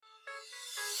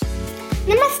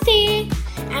Namaste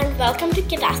and welcome to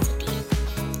Curiosity,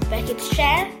 where kids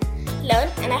share, learn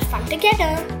and have fun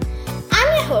together.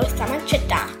 I'm your host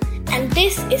Chitta, and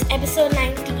this is episode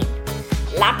 19,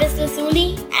 Lapis,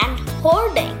 Lazuli and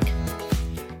Hoarding.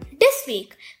 This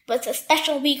week was a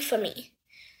special week for me.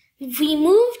 We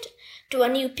moved to a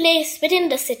new place within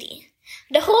the city.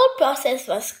 The whole process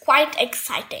was quite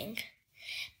exciting.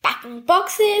 Packing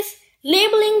boxes,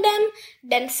 labeling them,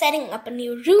 then setting up a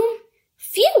new room.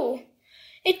 Phew!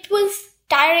 It was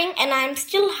tiring and I'm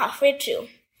still halfway through.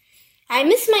 I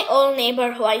miss my old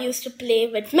neighbor who I used to play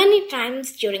with many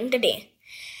times during the day.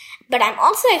 But I'm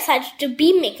also excited to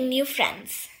be making new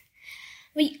friends.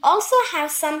 We also have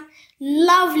some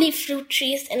lovely fruit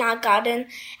trees in our garden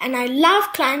and I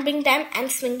love climbing them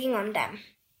and swinging on them.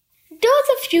 Those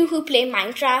of you who play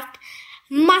Minecraft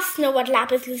must know what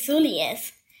Lapis Lazuli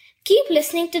is. Keep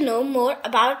listening to know more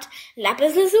about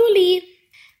Lapis Lazuli.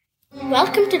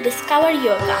 Welcome to Discover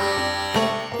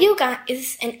Yoga. Yoga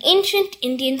is an ancient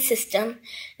Indian system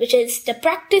which is the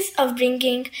practice of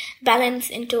bringing balance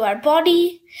into our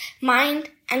body, mind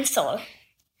and soul.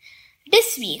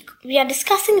 This week, we are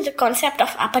discussing the concept of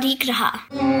Aparigraha.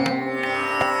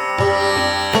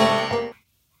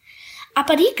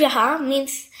 Aparigraha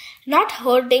means not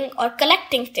hoarding or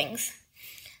collecting things.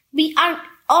 We are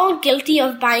all guilty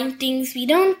of buying things we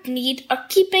don't need or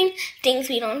keeping things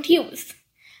we don't use.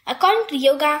 According to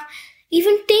yoga,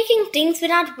 even taking things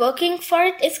without working for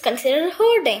it is considered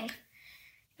hoarding.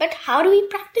 But how do we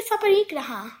practice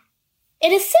Aparigraha?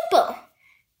 It is simple.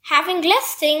 Having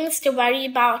less things to worry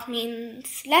about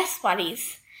means less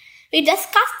worries. We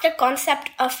discussed the concept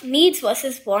of needs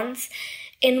versus wants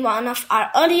in one of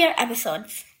our earlier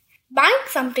episodes. Buying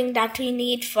something that we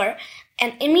need for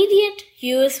an immediate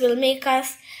use will make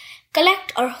us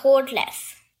collect or hoard less.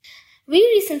 We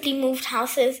recently moved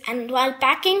houses and while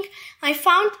packing, I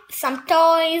found some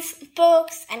toys,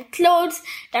 books and clothes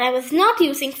that I was not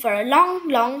using for a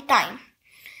long time.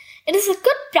 It is a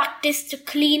good practice to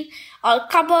clean all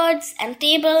cupboards and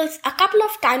tables a couple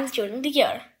of times during the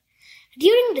year.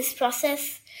 During this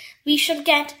process, we should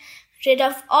get rid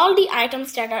of all the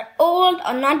items that are old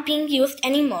or not being used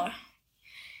anymore.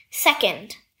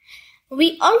 Second,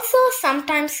 we also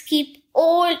sometimes keep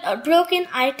old or broken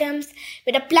items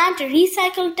with a plan to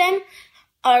recycle them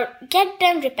or get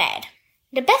them repaired.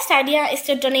 The best idea is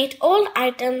to donate old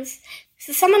items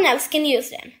so someone else can use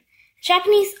them.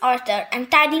 Japanese author and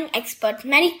tidying expert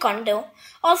Marie Kondo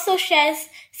also shares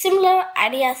similar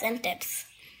ideas and tips.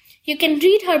 You can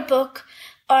read her book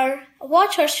or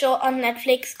watch her show on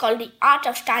Netflix called The Art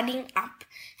of Tidying Up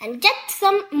and get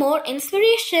some more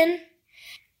inspiration.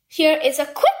 Here is a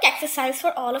quick exercise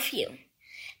for all of you.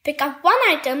 Pick up one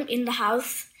item in the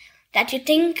house that you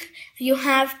think you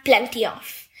have plenty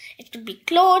of. It could be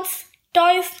clothes,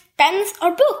 toys, pens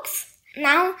or books.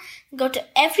 Now go to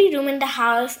every room in the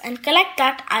house and collect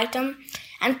that item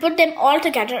and put them all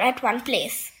together at one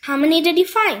place. How many did you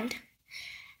find?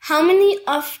 How many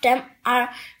of them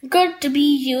are good to be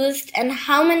used and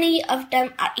how many of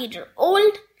them are either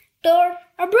old, torn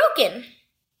or broken?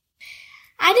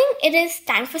 I think it is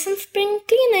time for some spring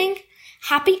cleaning.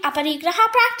 Happy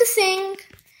Aparigraha practicing!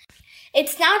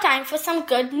 It's now time for some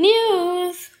good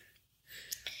news.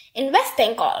 In West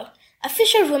Bengal, a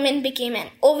fisherwoman became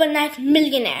an overnight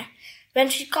millionaire when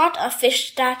she caught a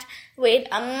fish that weighed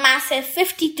a massive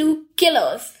 52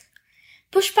 kilos.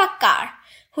 Pushpa Kar,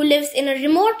 who lives in a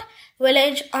remote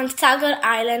village on Sagar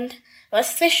Island,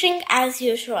 was fishing as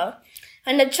usual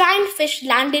when the giant fish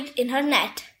landed in her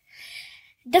net.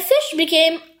 The fish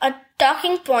became a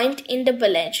talking point in the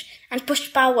village, and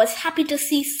Pushpa was happy to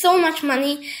see so much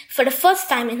money for the first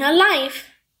time in her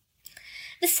life.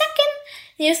 The second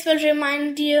news will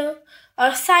remind you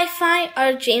of sci-fi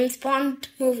or James Bond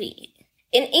movie.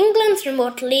 In England's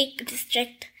remote Lake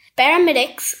District,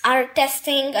 paramedics are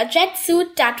testing a jet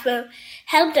suit that will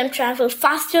help them travel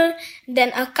faster than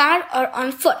a car or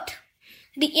on foot.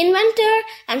 The inventor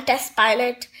and test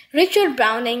pilot, Richard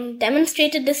Browning,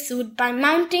 demonstrated the suit by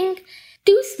mounting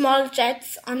 2 small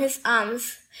jets on his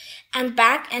arms and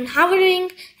back and hovering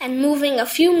and moving a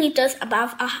few meters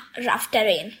above a rough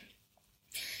terrain.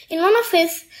 In one of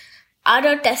his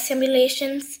other test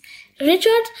simulations,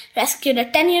 Richard rescued a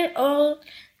 10-year-old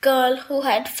girl who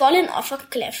had fallen off a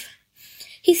cliff.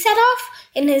 He set off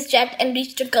in his jet and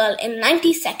reached the girl in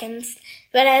 90 seconds,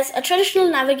 whereas a traditional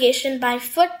navigation by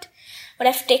foot would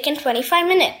have taken 25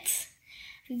 minutes.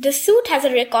 The suit has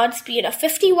a record speed of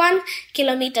 51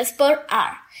 kilometers per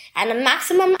hour and a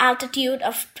maximum altitude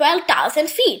of 12,000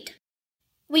 feet.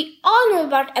 We all know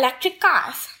about electric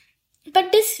cars,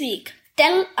 but this week,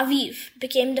 Tel Aviv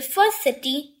became the first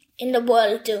city in the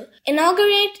world to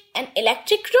inaugurate an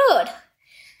electric road.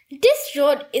 This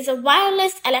road is a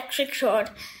wireless electric road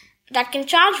that can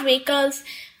charge vehicles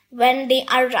when they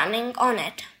are running on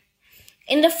it.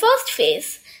 In the first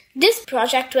phase, this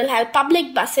project will help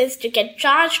public buses to get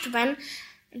charged when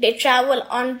they travel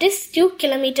on this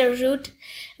 2-kilometer route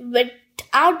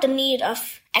without the need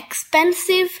of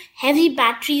expensive, heavy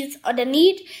batteries or the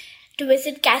need to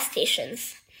visit gas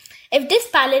stations. If this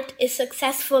pilot is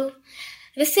successful,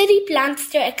 the city plans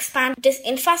to expand this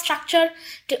infrastructure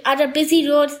to other busy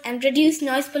roads and reduce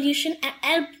noise pollution and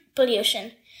air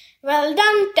pollution. Well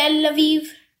done, Tel Aviv!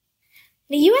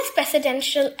 The US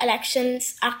presidential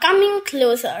elections are coming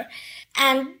closer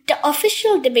and the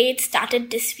official debate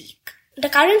started this week. The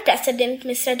current president,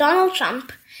 Mr. Donald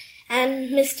Trump, and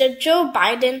Mr. Joe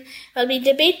Biden will be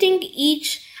debating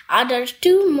each other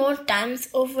 2 more times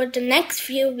over the next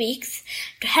few weeks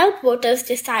to help voters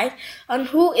decide on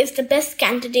who is the best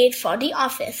candidate for the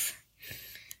office.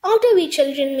 Although we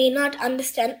children may not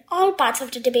understand all parts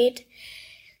of the debate,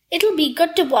 it will be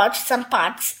good to watch some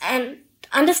parts and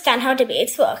understand how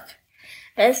debates work.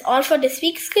 That is all for this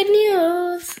week's good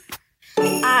news.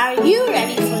 Are you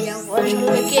ready for your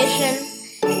virtual vacation?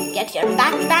 Get your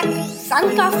backpack,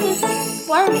 sunglasses,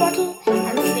 water bottle,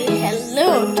 and say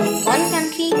hello to one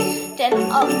country, 10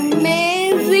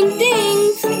 amazing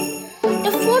things.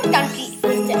 The fourth country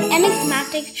is the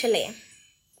enigmatic Chile.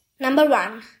 Number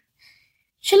 1.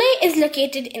 Chile is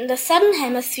located in the southern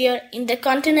hemisphere in the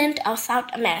continent of South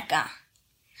America.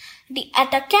 The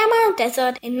Atacama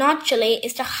Desert in North Chile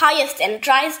is the highest and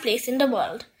driest place in the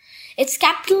world. Its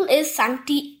capital is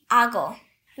Santiago.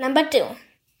 Number 2.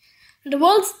 The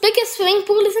world's biggest swimming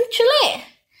pool is in Chile.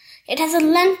 It has a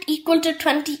length equal to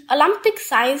 20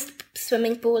 Olympic-sized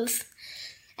swimming pools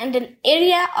and an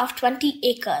area of 20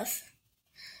 acres.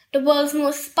 The world's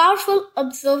most powerful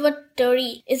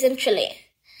observatory is in Chile,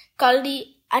 called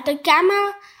the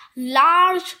Atacama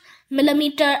Large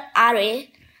Millimeter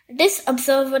Array. This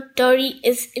observatory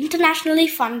is internationally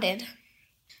funded.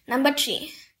 Number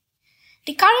 3.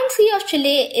 The currency of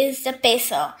Chile is the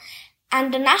peso,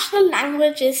 and the national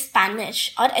language is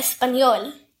Spanish or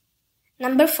Espanol.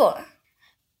 Number 4.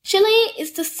 Chile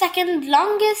is the second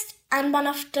longest and one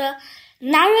of the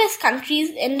narrowest countries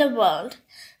in the world,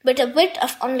 with a width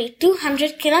of only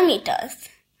 200 kilometers.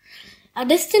 A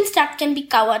distance that can be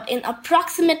covered in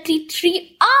approximately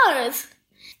 3 hours.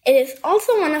 It is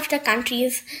also one of the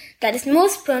countries that is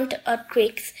most prone to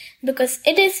earthquakes because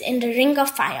it is in the Ring of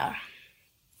Fire.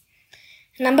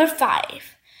 Number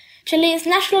 5. Chile's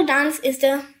national dance is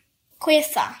the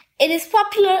cueca. It is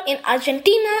popular in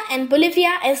Argentina and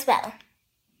Bolivia as well.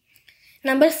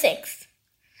 Number 6.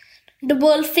 The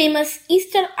world-famous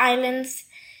Easter Islands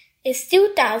is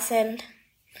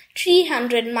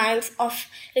 2,300 miles off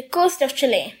the coast of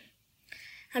Chile.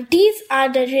 And these are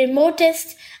the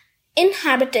remotest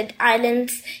inhabited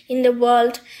islands in the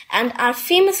world and are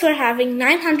famous for having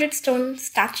 900 stone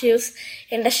statues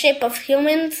in the shape of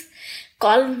humans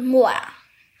called moa.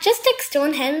 Just like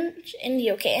Stonehenge in the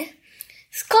UK,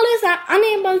 scholars are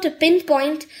unable to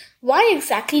pinpoint why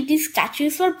exactly these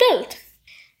statues were built.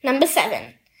 Number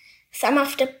 7. Some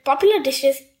of the popular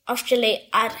dishes of Chile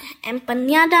are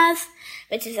empanadas,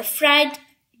 which is a fried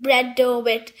bread dough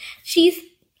with cheese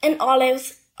and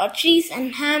olives or cheese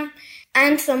and ham,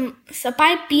 and some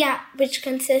sopaipilla, which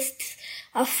consists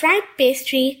of fried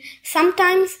pastry,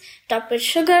 sometimes topped with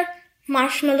sugar,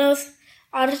 marshmallows,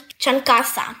 or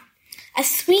chancasa, a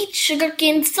sweet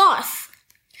sugarcane sauce.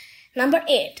 Number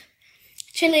 8.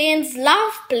 Chileans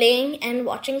love playing and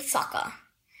watching soccer.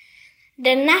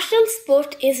 Their national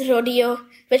sport is rodeo,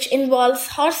 which involves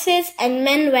horses and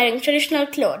men wearing traditional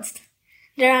clothes.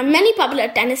 There are many popular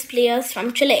tennis players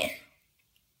from Chile.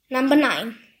 Number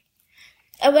 9.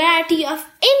 A variety of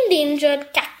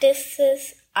endangered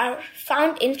cactuses are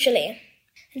found in Chile.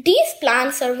 These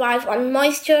plants survive on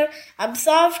moisture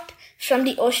absorbed from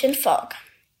the ocean fog.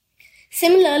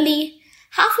 Similarly,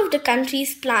 half of the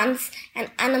country's plants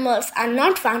and animals are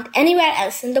not found anywhere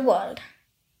else in the world.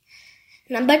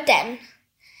 Number 10.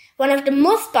 One of the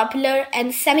most popular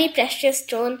and semi-precious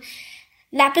stone,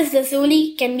 Lapis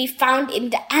Lazuli, can be found in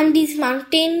the Andes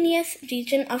mountainous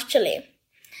region of Chile.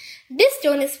 This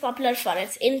stone is popular for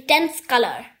its intense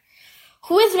color.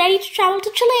 Who is ready to travel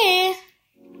to Chile?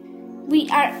 We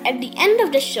are at the end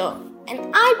of the show,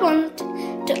 and I want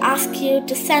to ask you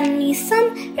to send me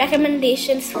some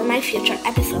recommendations for my future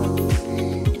episodes.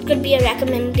 It could be a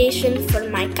recommendation for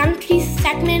my country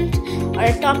segment or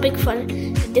a topic for the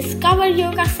Discover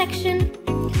Yoga section.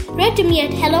 Write to me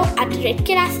at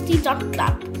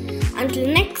hello@kiracity.club. Until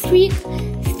next week,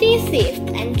 stay safe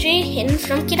and Jai Hind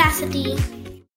from Kiracity.